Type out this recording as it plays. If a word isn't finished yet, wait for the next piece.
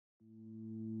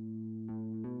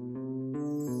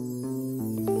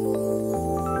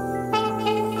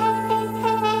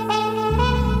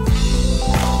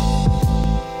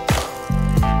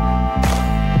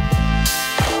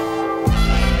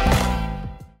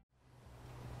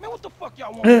What the fuck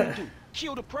y'all want me to do?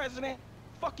 Kill the president?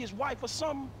 Fuck his wife or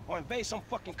something? Or invade some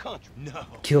fucking country? No.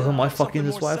 Kill him while Something fucking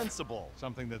his more wife? sensible.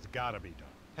 Something that's gotta be done.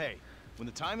 Hey, when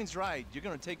the timing's right, you're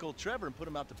gonna take old Trevor and put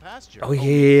him out to pasture. Oh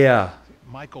yeah.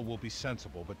 Michael will be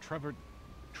sensible, but Trevor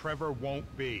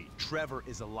won't be. Trevor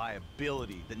is a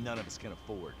liability that none of us can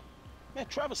afford. Man,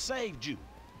 Trevor saved you.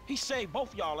 He saved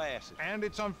both y'all asses. And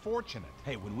it's unfortunate.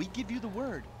 Hey, when we give you the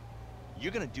word,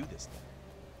 you're gonna do this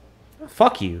thing.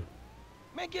 Fuck you.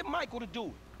 Man, get Michael to do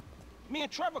it. Me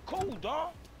and Trevor cool,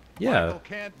 dawg. Yeah. Michael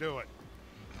can't do it.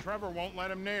 Trevor won't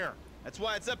let him near. That's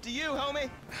why it's up to you, homie.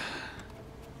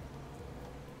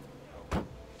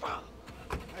 Fuck.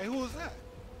 Hey, who was that?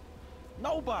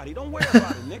 Nobody. Don't worry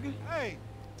about it, nigga. Hey,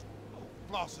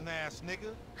 flossing ass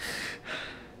nigga.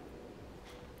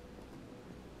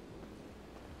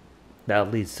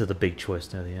 That leads to the big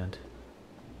choice near the end.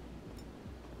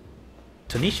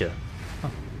 Tanisha. Huh.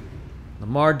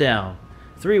 Lamar down.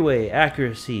 3-way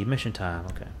accuracy mission time.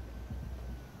 Okay.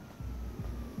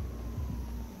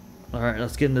 Alright,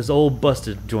 let's get in this old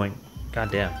busted joint.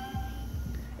 Goddamn.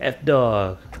 F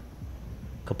dog.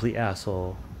 Complete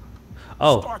asshole.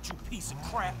 Oh. Start, you piece of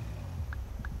crap.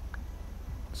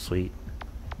 Sweet.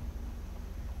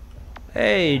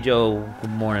 Hey Joe,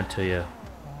 good morning to you.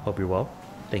 Hope you're well.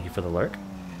 Thank you for the lurk.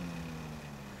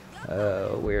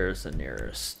 Where's the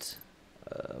nearest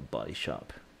body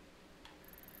shop?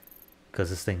 Because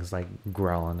this thing's like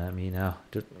growling at me now.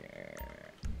 Just...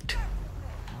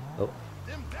 Oh.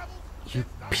 You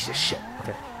piece of shit.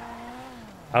 Okay.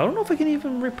 I don't know if I can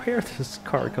even repair this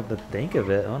car, come to think of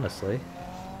it, honestly.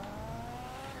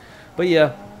 But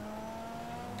yeah.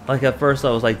 Like at first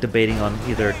I was like debating on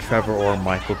either Trevor or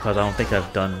Michael because I don't think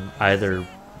I've done either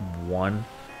one.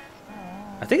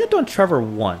 I think I've done Trevor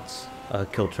once.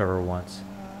 Killed Trevor once.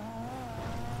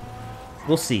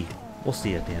 We'll see. We'll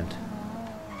see at the end.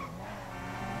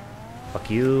 Fuck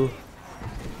you.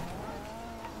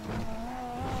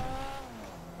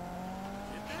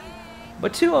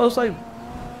 But too, I was like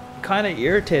kind of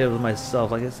irritated with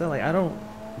myself. Like I said, like I don't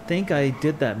think I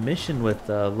did that mission with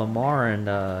Lamar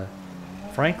and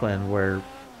Franklin where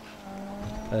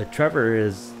Trevor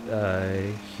is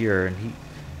here and he...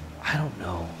 I don't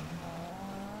know.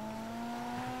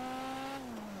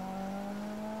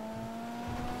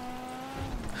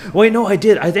 Wait, no, I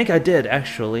did. I think I did,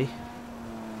 actually.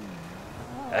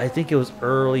 I think it was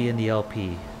early in the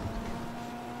LP.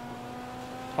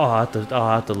 Oh, I'll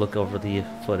have to look over the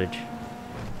footage.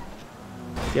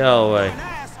 Get out of the way.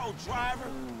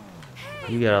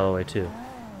 You get out of the way, too.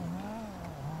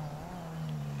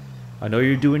 I know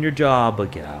you're doing your job,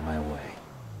 but get out of my way.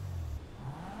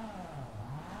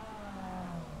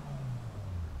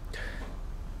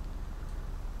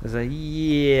 It's like,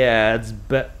 yeah, it's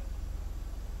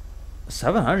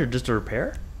 700 just to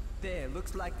repair? There,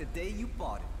 looks like the day you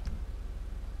bought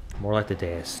it. More like the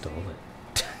day I stole it.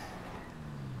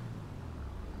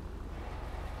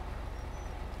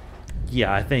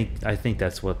 Yeah, I think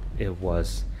that's what it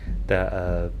was.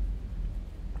 That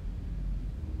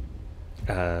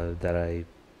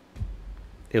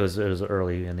it was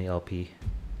early in the LP.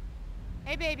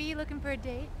 Hey baby, you looking for a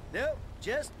date? Nope,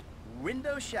 just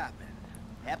window shopping.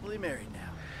 Happily married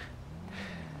now.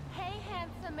 Hey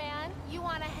handsome man, you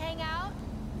wanna hang out?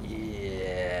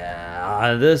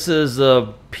 Yeah, this is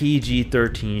a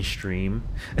PG-13 stream.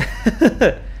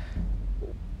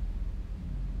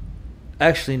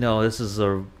 Actually, no, this is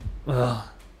a... that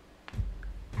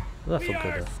felt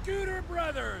good. Scooter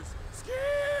Brothers!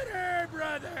 Scooter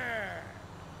Brother!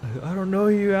 I don't know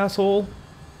you, asshole.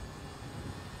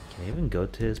 Can I even go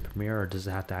to his premiere, or does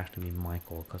it have to actually be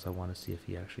Michael? Because I want to see if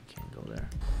he actually can go there.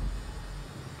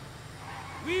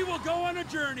 We will go on a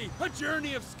journey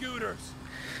of scooters.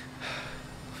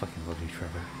 Fucking love you,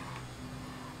 Trevor.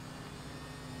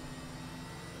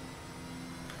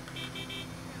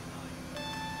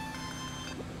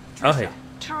 Oh, hey.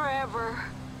 Trevor.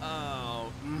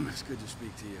 Oh, it's good to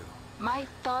speak to you. My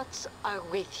thoughts are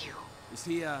with you. Is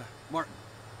he, Martin,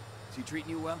 is he treating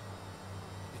you well?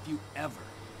 If you ever...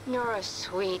 You're a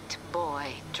sweet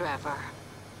boy, Trevor.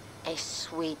 A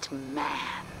sweet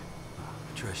man.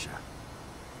 Patricia,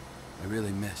 I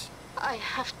really miss you. I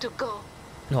have to go.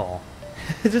 Aw.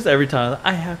 Just every time,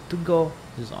 I have to go.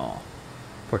 Just, aw.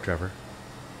 Poor Trevor.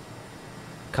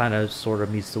 Kind of, sort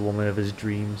of meets the woman of his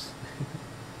dreams.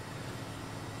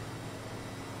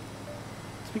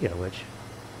 Speaking of which,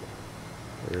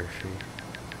 where is she?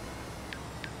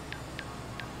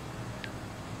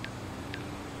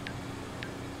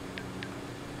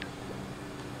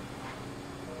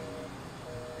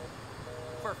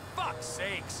 For fuck's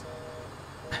sakes!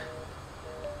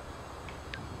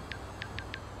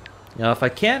 You know, if I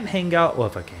can't hang out, well,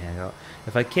 if I can hang out,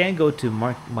 if I can go to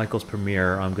Michael's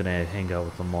premiere, I'm gonna hang out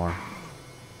with Lamar.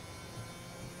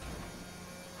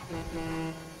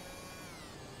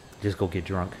 Just go get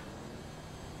drunk.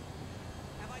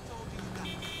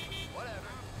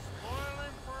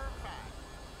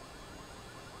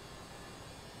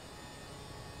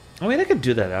 I mean, I could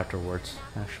do that afterwards,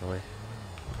 actually.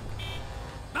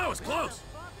 That was close.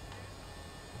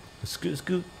 Scoot,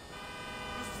 scoot.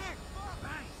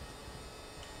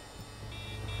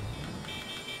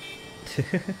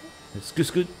 Scoot,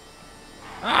 scoot.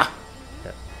 Ah!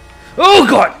 Yeah. Oh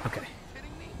god! Okay.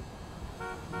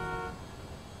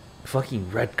 Fucking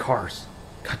red cars.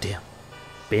 God damn.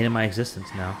 Bane in my existence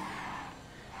now.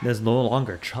 There's no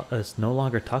longer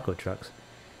taco trucks.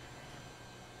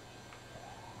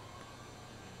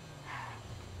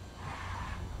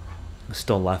 I'm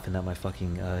still laughing at my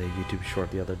fucking YouTube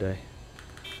short the other day.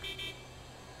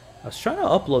 I was trying to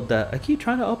upload that. I keep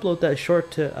trying to upload that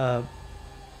short to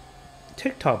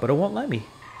TikTok, but it won't let me.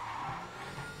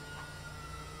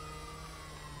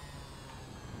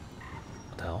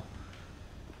 What the hell?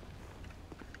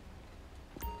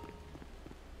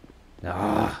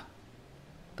 Ah.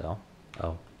 What the hell?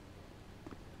 Oh.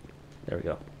 There we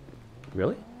go.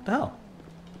 Really? What the hell?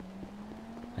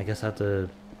 I guess I have to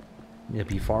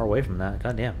be far away from that.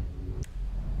 God damn.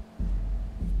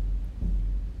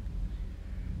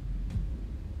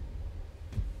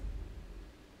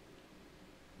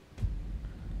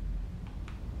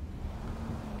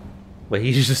 Wait,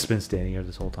 he's just been standing here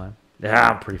this whole time? Yeah,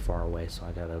 I'm pretty far away, so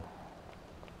I gotta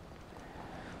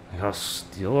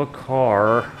steal a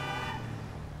car.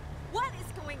 What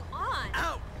is going on?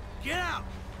 Out! Get out!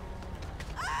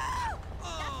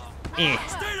 Eh.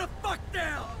 Stay the fuck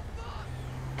down!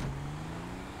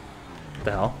 What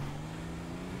the hell?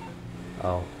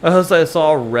 Oh. I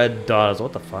saw a red dot. I was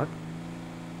like, what the fuck?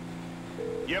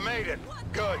 You made it.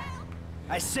 Good.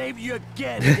 I saved you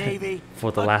again, Davey.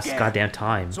 For the last Again. goddamn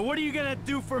time. So what are you gonna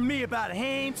do for me about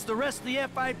Haynes, the rest of the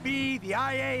FIB, the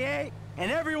IAA,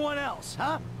 and everyone else,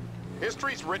 huh?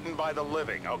 History's written by the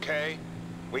living, okay?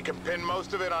 We can pin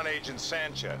most of it on Agent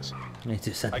Sanchez. I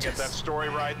get that story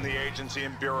right and the agency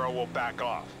and bureau will back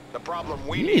off. The problem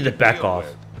we need to back deal off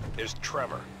with is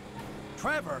Trevor.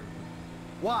 Trevor?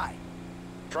 Why?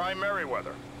 Try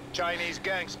Merriweather, Chinese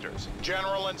gangsters,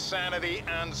 general insanity,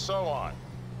 and so on.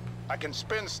 I can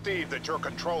spin Steve that you're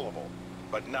controllable,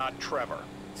 but not Trevor.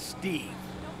 Steve.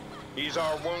 He's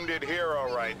our wounded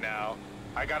hero right now.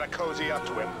 I gotta cozy up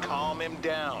to him, calm him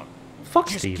down. Fuck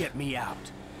Just Steve. get me out.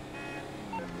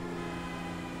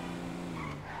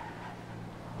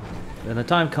 When the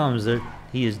time comes,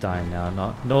 he is dying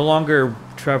now. No longer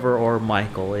Trevor or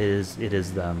Michael. It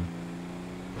is them.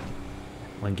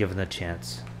 When given the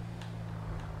chance.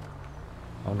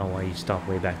 I don't know why you stopped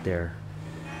way back there.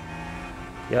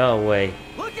 Get away.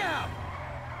 Look out!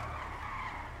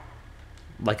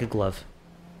 Like a glove.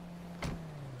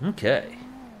 Okay.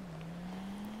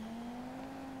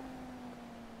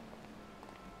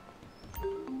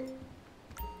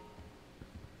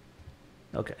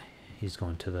 Okay. He's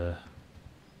going to the...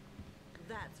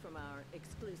 That's from our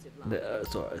exclusive line.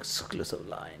 That's our exclusive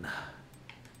line.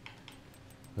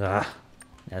 Ah,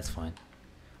 that's fine.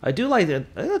 I do like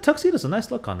it. The tuxedo's a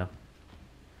nice look on him.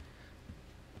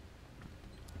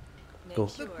 Go.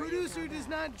 The producer does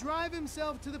not drive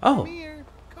himself to the Oh. premiere.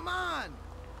 Come on.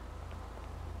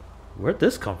 Where'd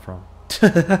this come from?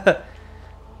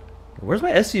 Where's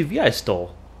my SUV I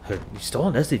stole? You stole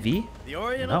an SUV? The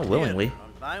Oriental Not willingly. Theater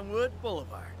on Vinewood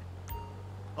Boulevard.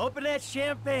 Open that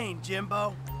champagne,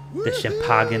 Jimbo. The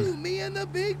champagne. Woo, me and the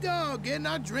big dog getting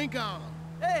our drink on.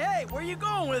 Hey, where you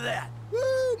going with that?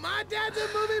 Woo, my dad's a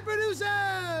movie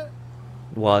producer.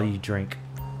 While you drink.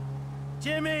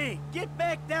 Jimmy, get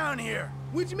back down here.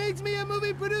 Which makes me a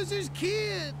movie producer's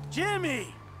kid.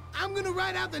 Jimmy! I'm gonna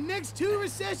ride out the next 2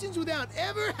 recessions without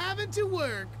ever having to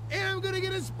work. And I'm gonna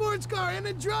get a sports car and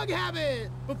a drug habit.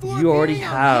 Before You already being a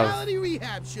have reality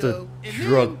rehab show. the And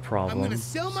drug then problem, I'm gonna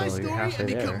sell my so you're story halfway and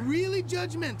become there. really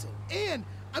judgmental. And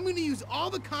I'm gonna use all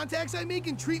the contacts I make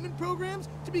in treatment programs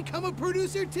to become a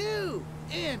producer too.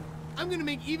 And I'm gonna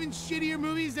make even shittier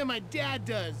movies than my dad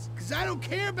does. Cause I don't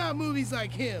care about movies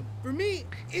like him. For me,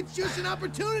 it's just an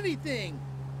opportunity thing.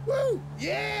 Woo!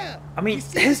 Yeah! I mean, You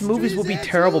see his the movies will be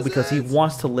streets, terrible those because he ads?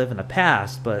 wants to live in the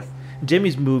past, but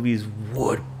Jimmy's movies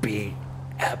would be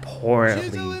Chisel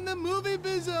abhorrently in the movie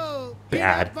bizzle. Hear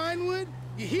bad. that, Vinewood?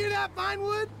 You hear that,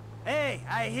 Vinewood? Hey,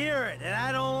 I hear it, and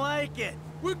I don't like it.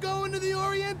 We're going to the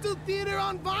Oriental Theater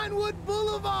on Vinewood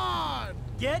Boulevard.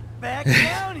 Get back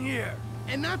down here.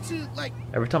 And not to, like,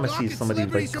 Every time I see block somebody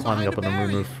celebrities like from climbing up on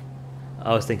behind the the moonroof,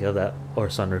 I was thinking of that, or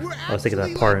sunroof. I was thinking of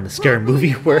that part in the scary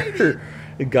movie where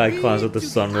the guy climbs up the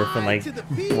sunroof and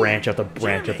like branch after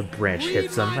branch after branch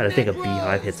hits him. And I think a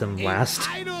beehive hits him last.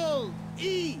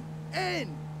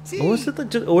 Or was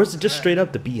it or is it just straight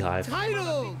up the beehive?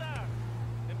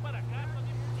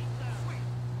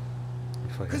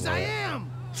 Because I am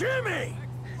Jimmy!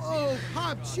 Oh,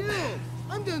 Pop, chill.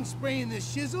 I'm done spraying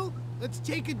this shizzle. Let's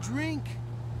take a drink.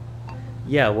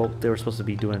 Yeah, well, they were supposed to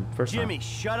be doing first Jimmy, time.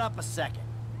 shut up a second.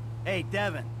 Hey,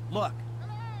 Devin, look.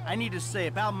 I need to say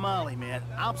about Molly, man.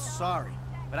 I'm sorry,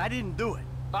 but I didn't do it.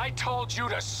 I told you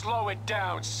to slow it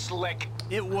down, Slick.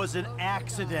 It was an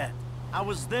accident. I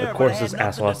was there, Of course, but I this had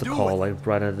asshole has to nothing call do with it. like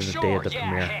right under the day of the yeah,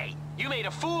 premiere. hey, you made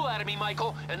a fool out of me,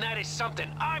 Michael, and that is something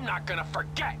I'm not gonna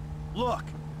forget. Look,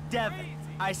 Devin,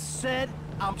 I said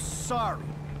I'm sorry.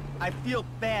 I feel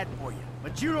bad for you,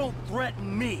 but you don't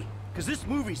threaten me, because this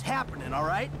movie's happening, all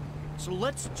right? So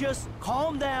let's just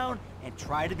calm down and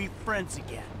try to be friends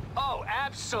again. Oh,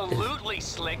 absolutely,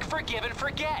 Slick. Forgive and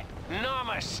forget.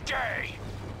 Namaste.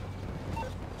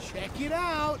 Check it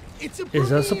out. It's a Is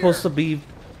that supposed to be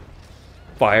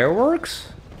fireworks?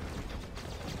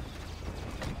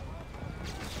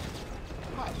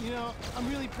 You know, I'm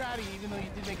really proud of you, even though you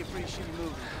did make a pretty shitty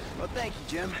movie. Well, thank you,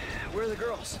 Jim. Where are the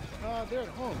girls? They're at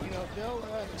home. You know, they'll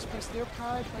express their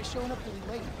pride by showing up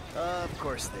really late. Of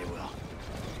course they will.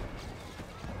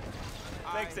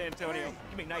 Thanks, Antonio.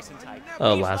 You make nice and tight.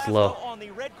 Oh, Laszlo.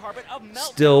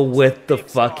 Still with the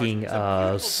fucking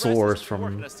sores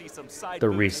from the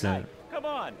recent. Come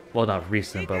on. Well, not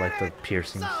recent, but like the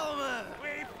piercings.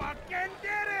 We fucking did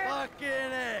it! Fucking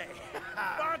A.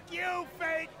 Fuck you,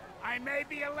 fate! I may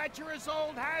be a lecherous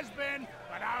old has-been,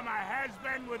 but I'm a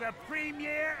has-been with a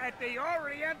premiere at the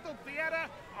Oriental Theater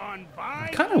on Vine.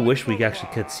 I kind of wish we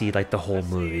actually could see like the whole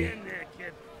movie.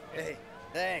 Hey,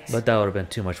 thanks. But that would have been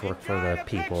too much work for the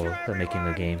people that are making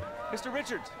the game. Mr.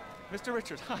 Richards. Mr.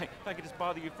 Richards, hi. If I could just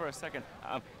bother you for a second.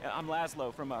 I'm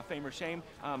Laszlo from Fame or Shame,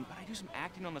 but I do some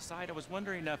acting on the side. I was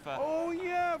wondering if... Oh,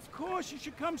 yeah, of course. You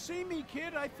should come see me,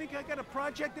 kid. I think I got a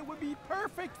project that would be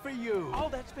perfect for you. Oh,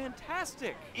 that's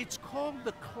fantastic. It's called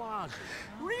The Closet.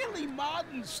 Really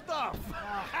modern stuff.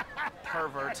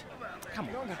 Pervert. Come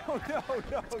on. No.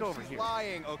 Let's go over here.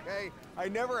 Lying, okay? I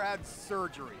never had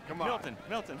surgery. Come on.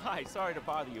 Milton, hi. Sorry to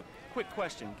bother you. Quick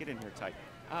question. Get in here tight.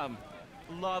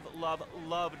 Loved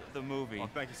the movie. Oh,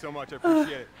 thank you so much. I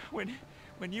appreciate it.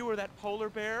 When you were that polar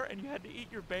bear and you had to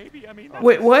eat your baby, I mean...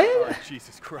 Wait, what? Oh,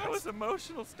 Jesus Christ. That was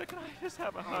emotional. Can I just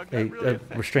have a hug? Hey, really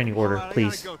restraining order, I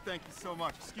please. gotta go. Thank you so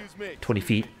much. Excuse me. 20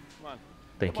 feet. Come on.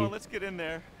 Thank Come you. on, let's get in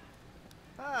there.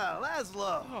 Ah,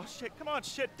 Laszlo. Oh, shit. Come on,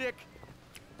 shit, dick.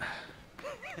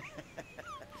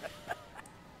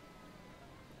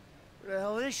 Where the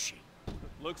hell is she?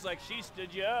 Looks like she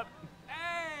stood you up.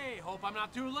 Hey, hope I'm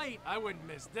not too late. I wouldn't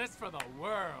miss this for the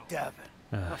world. Devin,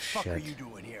 Oh, what the fuck are shit. you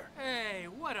doing here? Hey,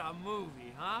 what a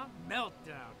movie, huh?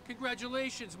 Meltdown.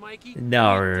 Congratulations, Mikey.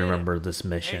 Now I You did it. remember this Hey,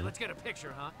 mission. let's get a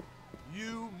picture, huh?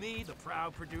 You, me, the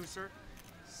proud producer.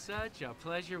 Such a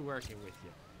pleasure working with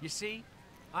you. You see,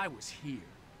 I was here,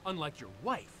 unlike your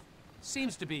wife.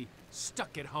 Seems to be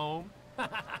stuck at home.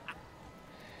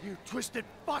 You twisted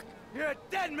fuck! You're a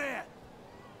dead man!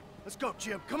 Let's go,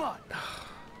 Jim. Come on.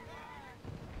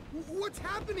 What's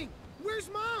happening? Where's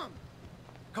Mom?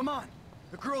 Come on.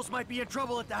 The girls might be in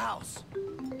trouble at the house.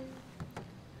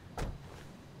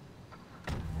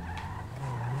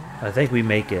 I think we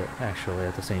make it actually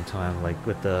at the same time, like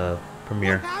with the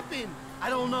premiere. What happened? I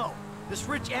don't know. This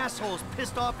rich asshole is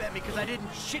pissed off at me because I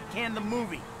didn't shit-can the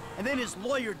movie. And then his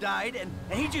lawyer died, and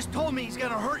he just told me he's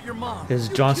gonna hurt your mom. His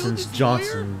Johnson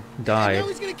Now died.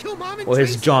 he's gonna kill Mom and Or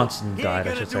his Tracy? Johnson He died, ain't I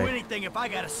gonna should do say. anything if I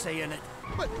got a say in it.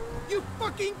 But you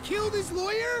fucking killed his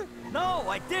lawyer? No,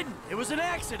 I didn't. It was an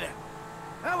accident.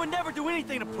 I would never do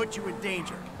anything to put you in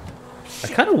danger. I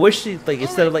kind of wish she, like,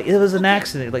 instead of like it was an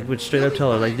accident, like would straight up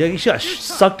tell her like you got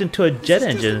sucked into a jet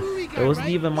engine. It wasn't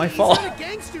even my fault. He's not a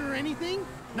gangster or anything.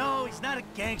 No, he's not a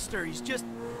gangster. He's just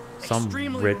Some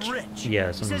extremely rich, rich. yeah,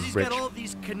 He some says he's rich got all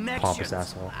these connections. pompous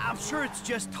asshole. I'm sure it's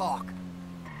just talk.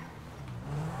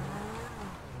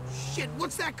 Shit,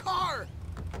 what's that car?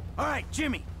 All right,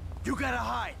 Jimmy, you gotta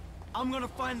hide. I'm gonna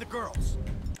find the girls.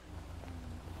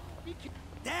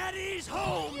 Daddy's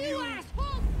home, you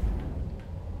asshole!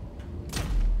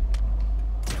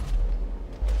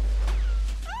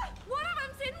 One of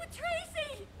them's in with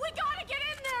Tracy! We gotta get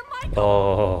in there, Michael!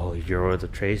 Oh, you're the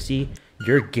Tracy.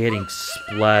 You're getting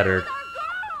splattered.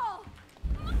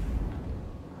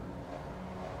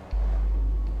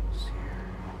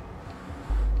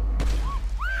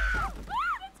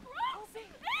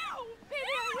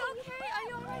 Baby, are you okay? Are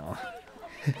you alright?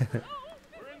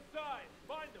 We're inside.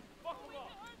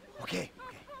 Okay.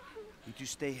 You two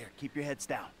stay here. Keep your heads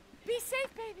down. Be safe,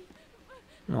 baby.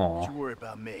 Don't you worry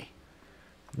about me.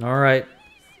 All right.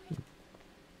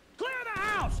 Clear the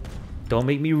house! Don't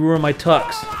make me ruin my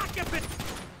tux.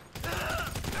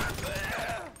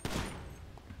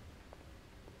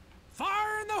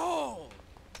 Fire in the hole!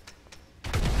 I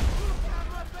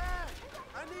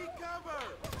need cover!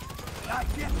 Not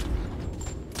yet.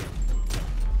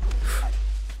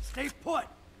 Stay put.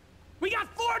 We got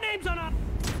 4 names on our...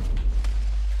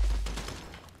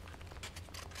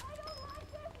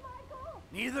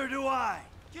 Neither do I.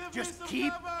 Just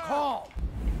keep calm.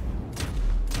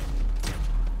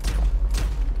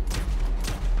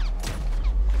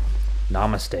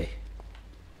 Namaste.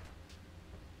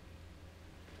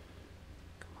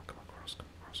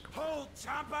 Hold,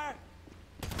 chopper!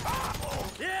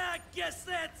 Yeah, I guess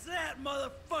that's that,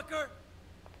 motherfucker!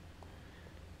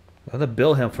 I have to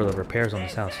bill him for the repairs on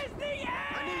this house.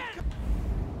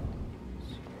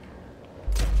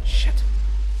 Shit.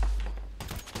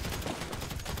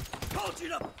 Told you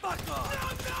to fuck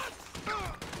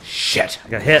off! Shit, I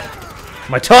got hit.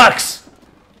 My tux!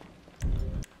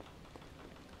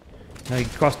 Now he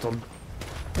crossed the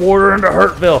border into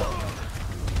Hurtville.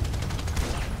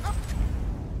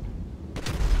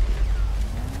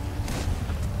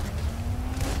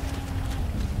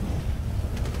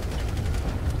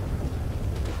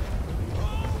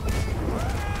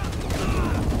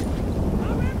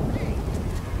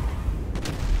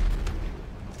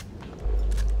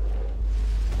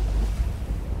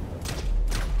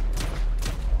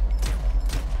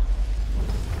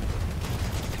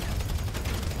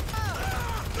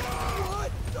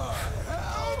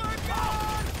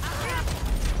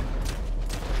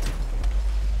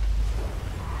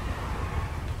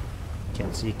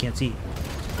 Can't see.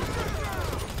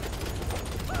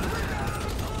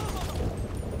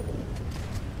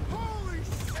 Holy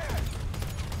shit!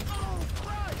 Oh,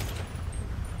 Christ!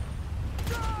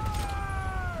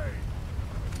 Die!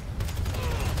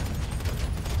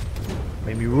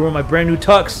 Made me ruin my brand new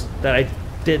tux that I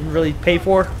didn't really pay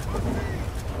for.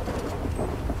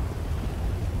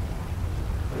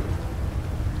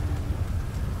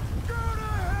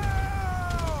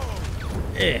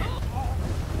 Eh.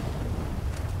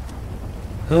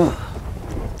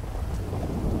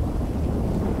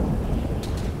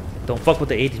 Don't fuck with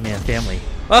the 80-man family.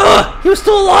 Ah! He was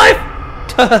still alive!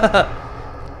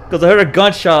 Because I heard a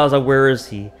gunshot. I was like, where is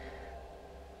he?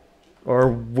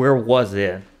 Or where was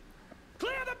it?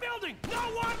 Clear the building! No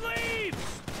one leaves!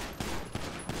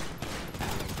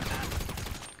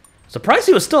 Surprised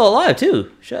he was still alive,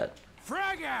 too. Shit.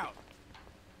 Frag out!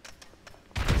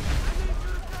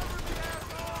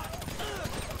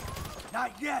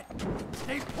 Not yet!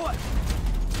 Stay put!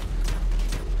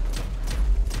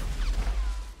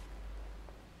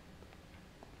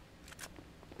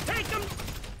 Take him!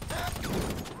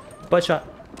 Butt shot.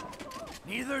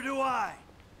 Neither do I.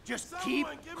 Just keep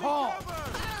calm.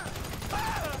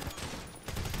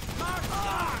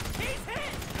 He's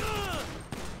hit!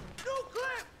 No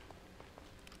clip!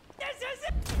 This is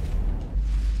it!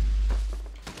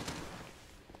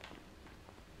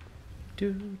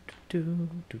 Do.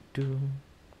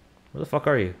 Where the fuck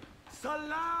are you?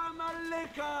 Salam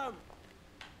alaikum!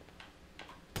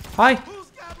 Hi. Who's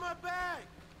got my bag?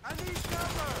 I need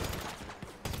cover!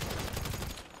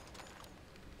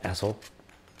 Asshole.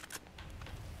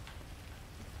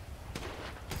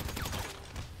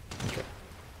 Okay.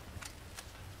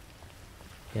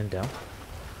 Him down.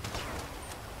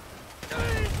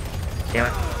 Damn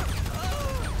it.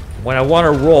 When I want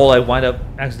to roll, I wind up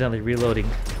accidentally reloading. I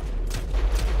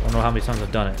don't know how many times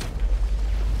I've done it.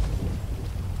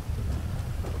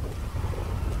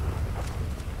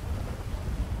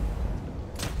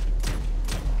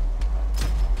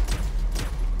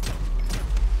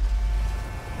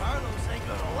 Carlos ain't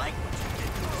gonna like what you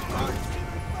did to his cars.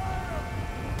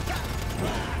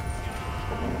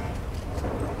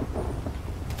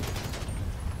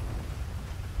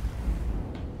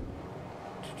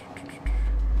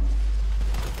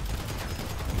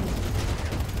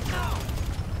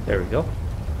 There we go.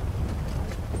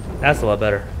 That's a lot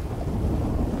better.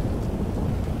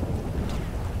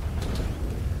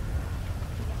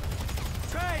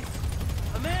 Trace!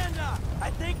 Amanda! I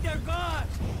think they're gone!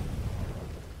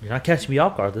 You're not catching me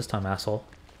off guard this time, asshole.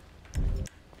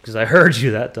 Because I heard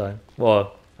you that time.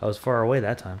 Well, I was far away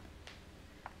that time.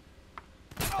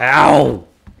 Ow!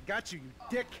 I got you, you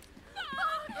dick.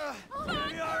 Be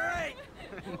alright!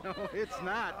 No, it's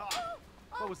not.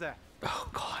 What was that? Oh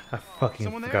god, I fucking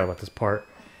Someone forgot there? about this part.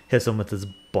 Hits him with his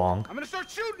bong. I'm gonna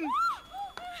start shooting.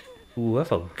 Ooh, that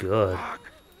felt good.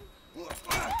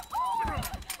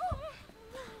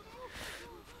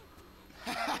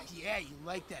 Yeah, you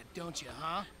like that, don't you,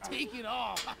 huh? Take it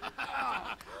all.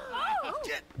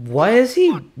 Why is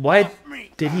he? Why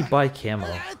did he buy camo?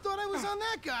 I thought I was on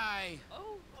that guy.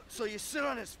 Oh, so you sit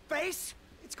on his face?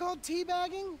 It's called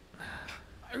teabagging.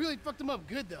 I really fucked him up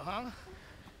good, though, huh? All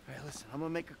right, listen, I'm gonna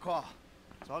make a call.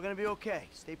 It's all gonna be okay.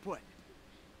 Stay put.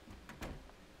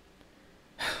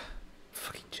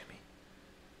 Fucking Jimmy.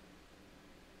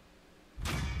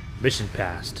 Mission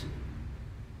passed.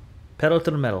 Pedal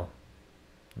to the metal.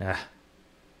 Nah.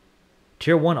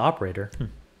 Tier 1 operator.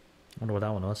 Wonder what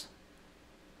that one was.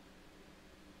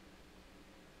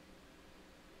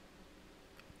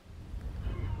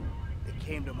 They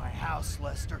came to my house,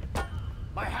 Lester.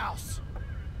 My house.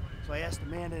 So I asked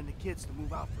Amanda and the kids to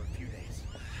move out for a few days.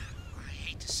 I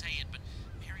hate to say it, but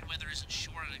Merriweather isn't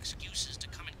short on excuses to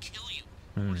come and kill you.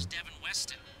 Or is Devin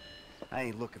Weston. I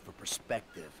ain't looking for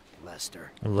perspective,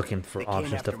 Lester. I'm looking for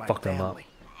options to fuck them up.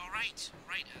 All right.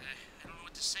 I don't know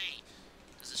what to say.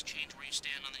 Does this change where you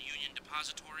stand on the Union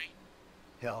Depository?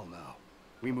 Hell no.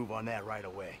 We move on that right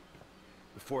away.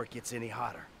 Before it gets any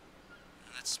hotter.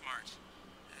 That's smart.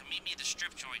 Meet me at the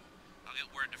strip joint. I'll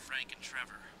get word to Frank and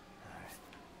Trevor.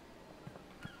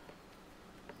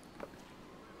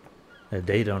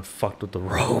 They done fucked with the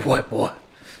road, white boy.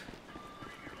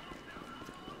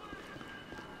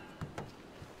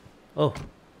 Oh.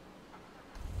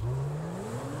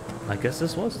 I guess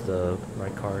this was the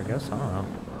right car, I guess. I don't know.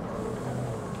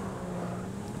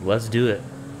 Let's do it.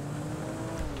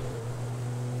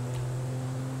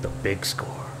 The big score.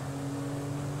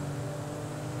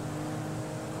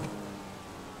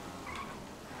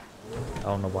 I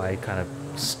don't know why I kind of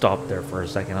stopped there for a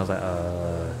second. I was like,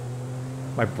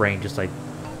 my brain just like...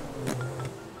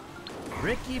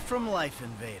 Ricky from Life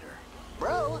Invader.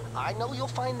 Bro, I know you'll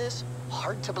find this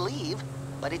hard to believe,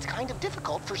 but it's kind of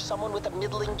difficult for someone with a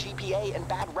middling GPA and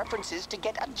bad references to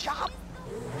get a job.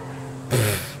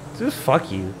 Just fuck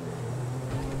you.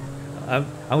 I'm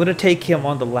gonna take him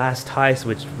on the last heist,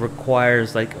 which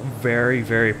requires like very,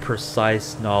 very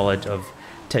precise knowledge of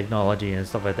technology and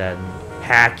stuff like that, and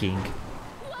hacking.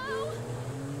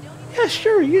 Yeah,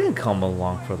 sure, you can come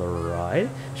along for the ride.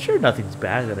 Sure, nothing's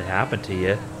bad gonna happen to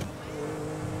you.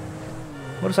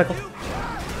 Motorcycle.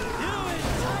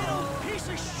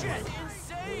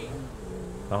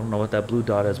 I don't know what that blue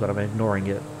dot is, but I'm ignoring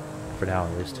it for now,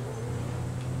 at least.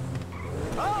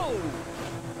 Oh!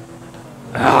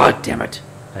 Ah, damn it!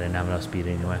 I didn't have enough speed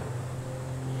anyway.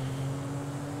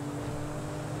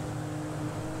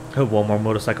 Oh, one more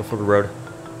motorcycle for the road.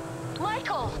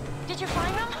 Michael, did you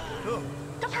find them? Who?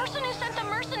 The person who sent the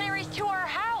mercenaries to our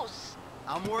house.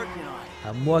 I'm working on it.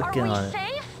 I'm working on it. Are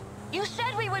we safe? You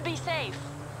said we would be safe.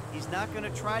 He's not gonna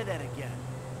try that again.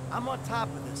 I'm on top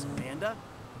of this, Amanda.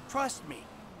 Trust me.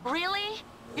 Really?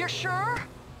 You're sure?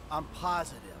 I'm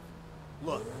positive.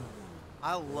 Look,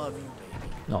 I love you,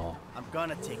 baby. No. I'm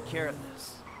gonna take care of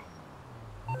this.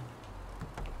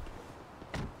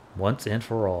 Once and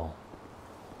for all.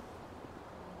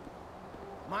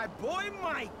 My boy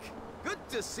Mike, good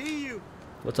to see you.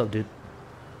 What's up, dude?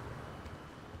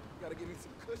 Gotta give me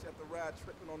some kush after ride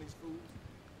tripping on these fools.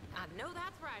 I know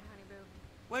that's right, honey boo.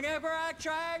 Whenever I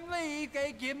try and leave,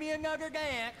 they give me another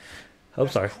dance. Oh,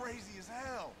 sorry. Crazy as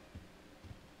hell.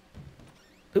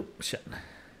 Oop, shit.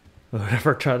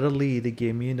 Whatever I try to lead, they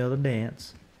gave me another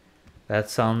dance. That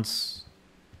sounds...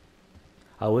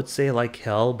 I would say like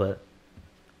hell, but...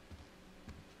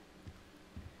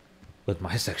 With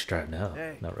my sex drive, no.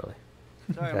 Hey. Not really.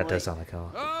 Sorry, That does sound like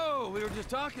hell. Oh, we were just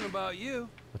talking about you.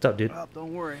 What's up, dude? Well,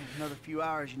 don't worry. Another few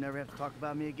hours, you never have to talk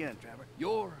about me again, Trevor.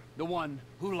 You're the one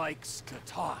who likes to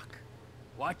talk.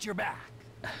 Watch your back,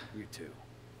 you two.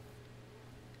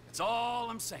 That's all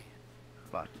I'm saying.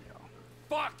 Fuck y'all.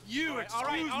 Fuck you, all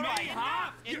right,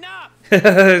 huh? enough.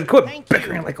 Quit Thank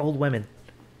bickering you. like old women.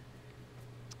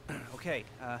 Okay,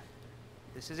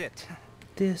 this is it.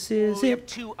 This is We have it.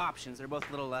 two options. They're both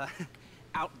a little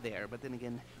out there, but then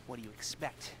again, what do you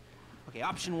expect? Okay,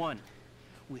 option one.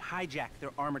 We hijack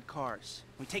their armored cars.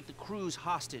 We take the crews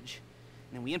hostage,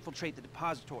 and then we infiltrate the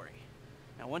depository.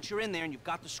 Now, once you're in there and you've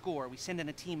got the score, we send in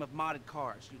a team of modded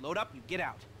cars. You load up, you get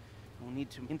out. And we'll need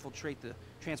to infiltrate the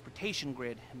transportation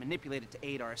grid and manipulate it to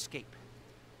aid our escape.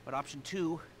 But option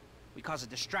two, we cause a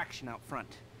distraction out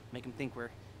front. Make them think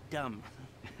we're dumb.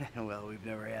 Well, we've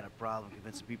never had a problem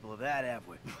convincing people of that, have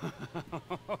we?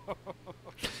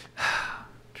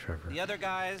 Trevor. The other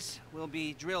guys will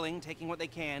be drilling, taking what they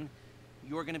can.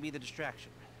 You're gonna be the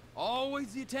distraction.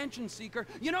 Always the attention seeker.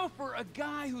 You know, for a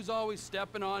guy who's always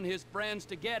stepping on his friends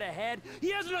to get ahead,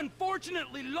 he has an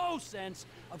unfortunately low sense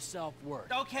of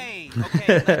self-worth. Okay,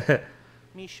 let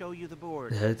me show you the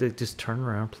board. Just turn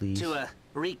around, please. To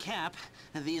Recap,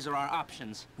 these are our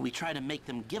options. We try to make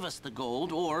them give us the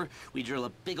gold, or we drill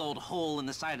a big old hole in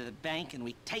the side of the bank and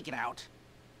we take it out.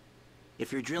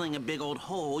 If you're drilling a big old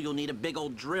hole, you'll need a big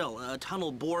old drill, a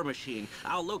tunnel bore machine.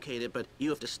 I'll locate it, but you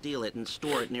have to steal it and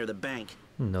store it near the bank.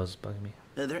 Nose bugging me.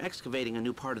 They're excavating a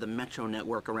new part of the metro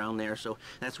network around there, so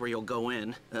that's where you'll go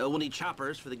in. We'll need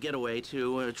choppers for the getaway,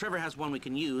 too. Trevor has one we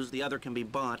can use. The other can be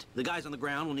bought. The guys on the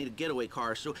ground will need a getaway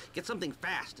car, so get something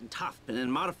fast and tough, and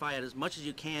then modify it as much as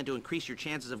you can to increase your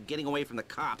chances of getting away from the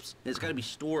cops. It's got to be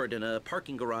stored in a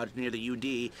parking garage near the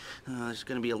UD. There's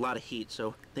going to be a lot of heat,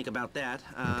 so think about that.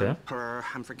 Okay.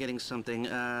 I'm forgetting something.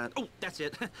 Oh, that's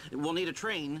it. We'll need a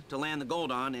train to land the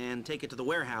gold on and take it to the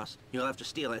warehouse. You'll have to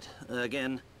steal it.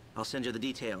 Again, I'll send you the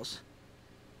details.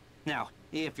 Now,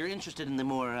 if you're interested in the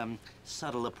more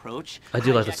subtle approach, I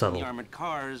do like the hijacking subtle. the armored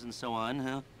cars and so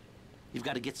on, you've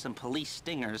got to get some police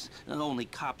stingers. Only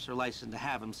cops are licensed to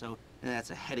have them, so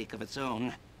that's a headache of its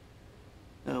own.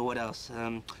 What else?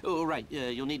 Oh, right.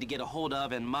 You'll need to get a hold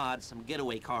of and mod some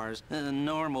getaway cars.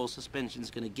 Normal suspension's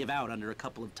gonna give out under a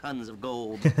couple of tons of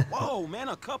gold. Whoa, man,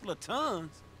 a couple of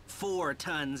tons? 4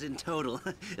 tons in total.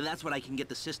 That's what I can get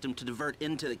the system to divert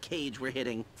into the cage we're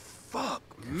hitting. Fuck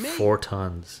me. 4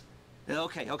 tons.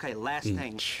 Okay, last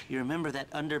thing. You remember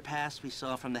that underpass we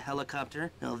saw from the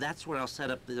helicopter? Well, that's where I'll set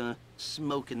up the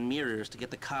smoke and mirrors to get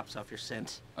the cops off your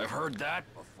scent. I've heard that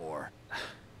before.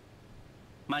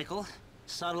 Michael,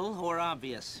 subtle or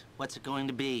obvious? What's it going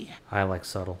to be? I like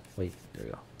subtle. Wait, there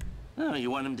you go. Oh,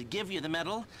 you want him to give you the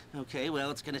medal? Okay,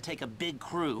 well, it's gonna take a big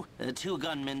crew. 2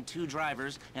 gunmen, 2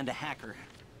 drivers, and a hacker.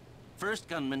 First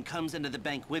gunman comes into the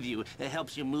bank with you. It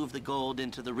helps you move the gold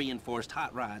into the reinforced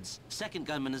hot rods. Second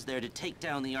gunman is there to take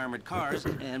down the armored cars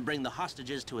and bring the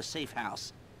hostages to a safe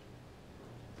house.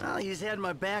 Well, he's had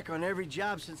my back on every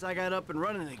job since I got up and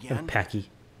running again. Packy.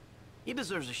 He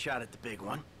deserves a shot at the big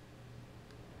one.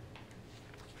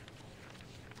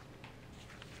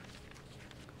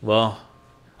 Well,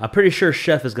 I'm pretty sure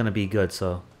Chef is gonna be good,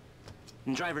 so.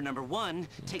 And driver number 1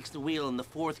 takes the wheel in the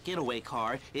 4th getaway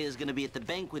car, is going to be at the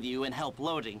bank with you and help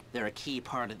loading. They're a key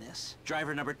part of this.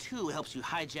 Driver number 2 helps you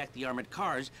hijack the armored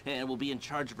cars and will be in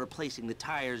charge of replacing the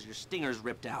tires your stingers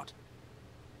ripped out.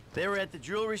 They were at the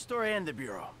jewelry store and the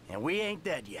bureau, and we ain't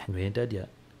dead yet. We ain't dead yet.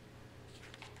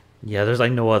 Yeah, there's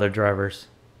like no other drivers.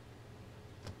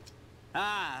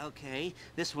 Ah, okay.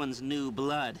 This one's new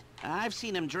blood. I've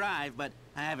seen him drive, but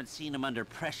I haven't seen him under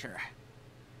pressure.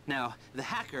 Now, the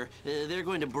hacker, they're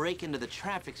going to break into the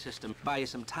traffic system, buy you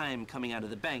some time coming out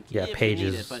of the bank. Yeah, if Paige you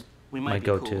need is it, but we my might be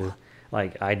go-to. cool.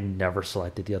 Like, I never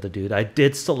selected the other dude. I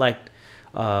did select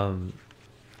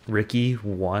Ricky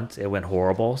once. It went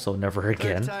horrible, so never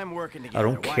again. Time working I together.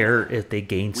 don't care if they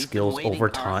gain skills over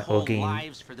time or gain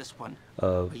lives for this one.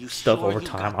 stuff sure over you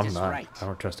time. got I'm this not. right? I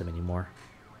don't trust him anymore.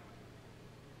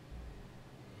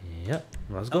 Yep,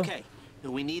 let's go. Okay,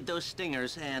 we need those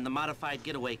stingers and the modified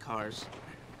getaway cars.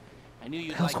 I knew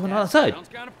you'd Hell's like going that. on outside? Sounds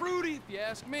kind of fruity, if you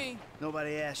ask me.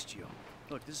 Nobody asked you.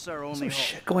 Look, this is our only Some hope.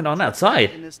 shit going on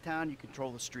outside. In this town, you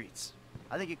control the streets.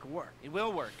 I think it could work. It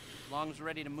will work, as long as we're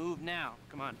ready to move now.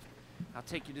 Come on, I'll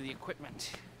take you to the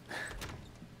equipment.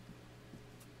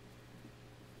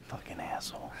 Fucking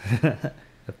asshole. The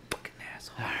fucking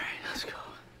asshole. All right, let's go.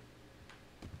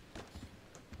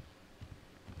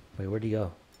 Wait, where'd he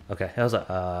go? Okay, that was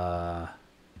a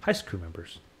heist crew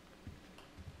members.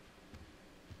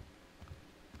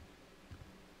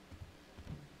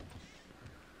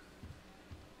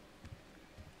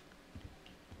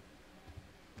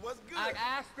 I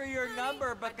asked for your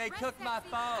number, but they took my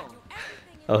phone.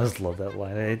 I always love that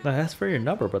line. I asked for your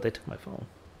number, but they took my phone.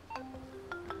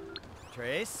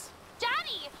 Trace?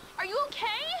 Daddy, are you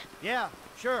okay? Yeah,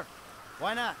 sure.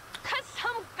 Why not? Cause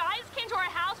some guys came to our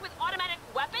house with automatic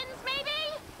weapons, maybe?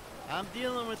 I'm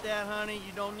dealing with that, honey.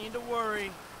 You don't need to worry.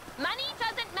 Money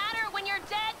doesn't matter when you're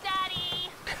dead, Daddy.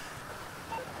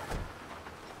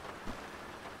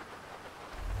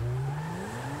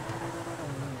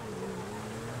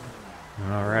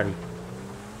 Alrighty.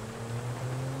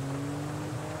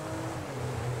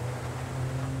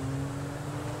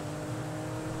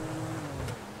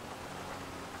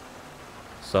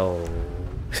 So,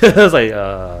 I was like,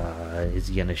 is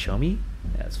he gonna show me?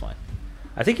 Yeah, that's fine.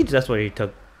 I think that's what he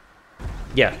took.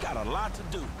 Yeah. We got a lot to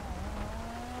do.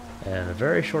 And a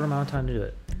very short amount of time to do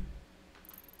it.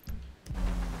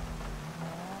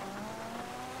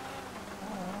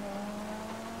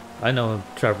 I know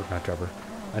not Trevor.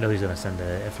 I know he's gonna send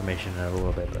the information in a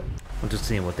little bit, but I'm just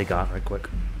seeing what they got right quick.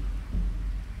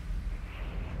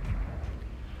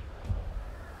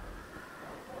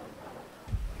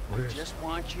 I just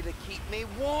want you to keep me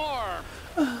warm.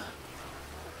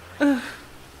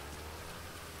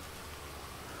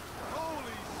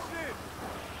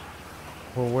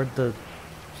 Well, where'd the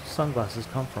sunglasses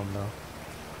come from, though?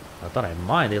 I thought I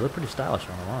might. They look pretty stylish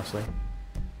on them, honestly.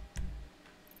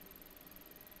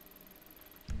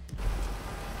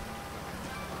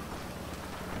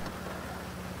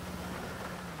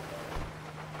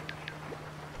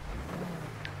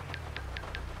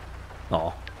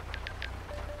 Oh.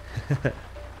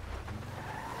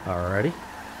 Alrighty.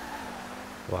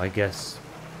 Well, I guess.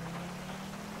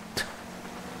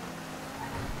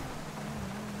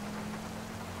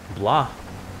 Blah.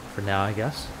 For now, I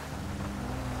guess.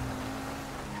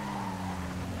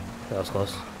 That was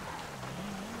close.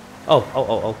 Oh, oh,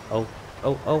 oh, oh, oh,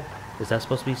 oh, oh. Is that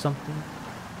supposed to be something?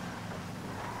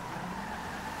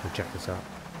 Let me check this out.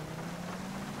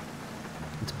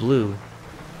 It's blue.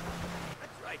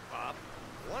 That's right, Bob.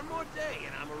 One more day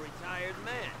and I'm a retired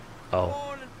man. Oh.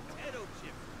 Corn and potato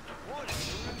chips. Morning,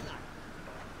 noon, and night.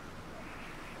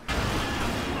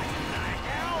 What the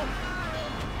hell?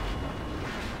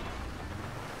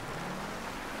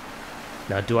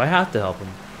 Now, do I have to help him?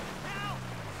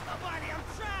 Somebody, I'm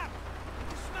trapped!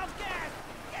 I smell gas!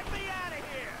 Get me out of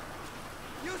here!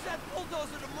 Use that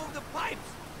bulldozer to move the pipes!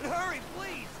 And hurry,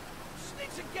 please! Just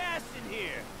need some gas in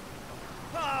here!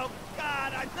 Oh,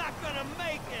 God, I'm not gonna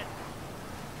make it!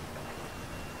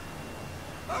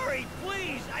 Hurry,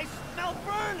 please! I smell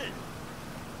burning!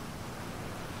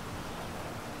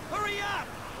 Hurry up!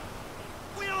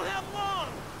 We don't have long!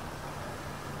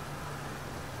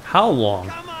 How long?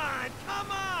 Come on!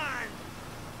 Come on!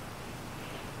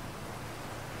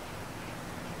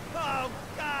 Oh,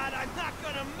 God, I'm not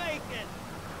gonna make it!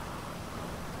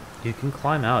 You can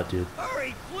climb out, dude.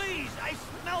 Hurry, please! I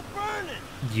smell burning!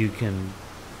 You can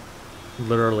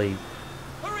literally.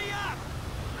 Hurry up!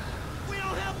 We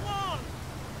don't have long!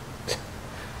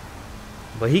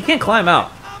 But he can't climb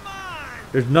out. Come on!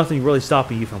 There's nothing really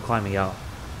stopping you from climbing out.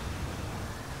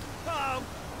 Oh,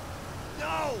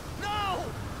 no! No!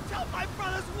 Tell my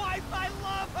brother's wife I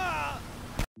love her!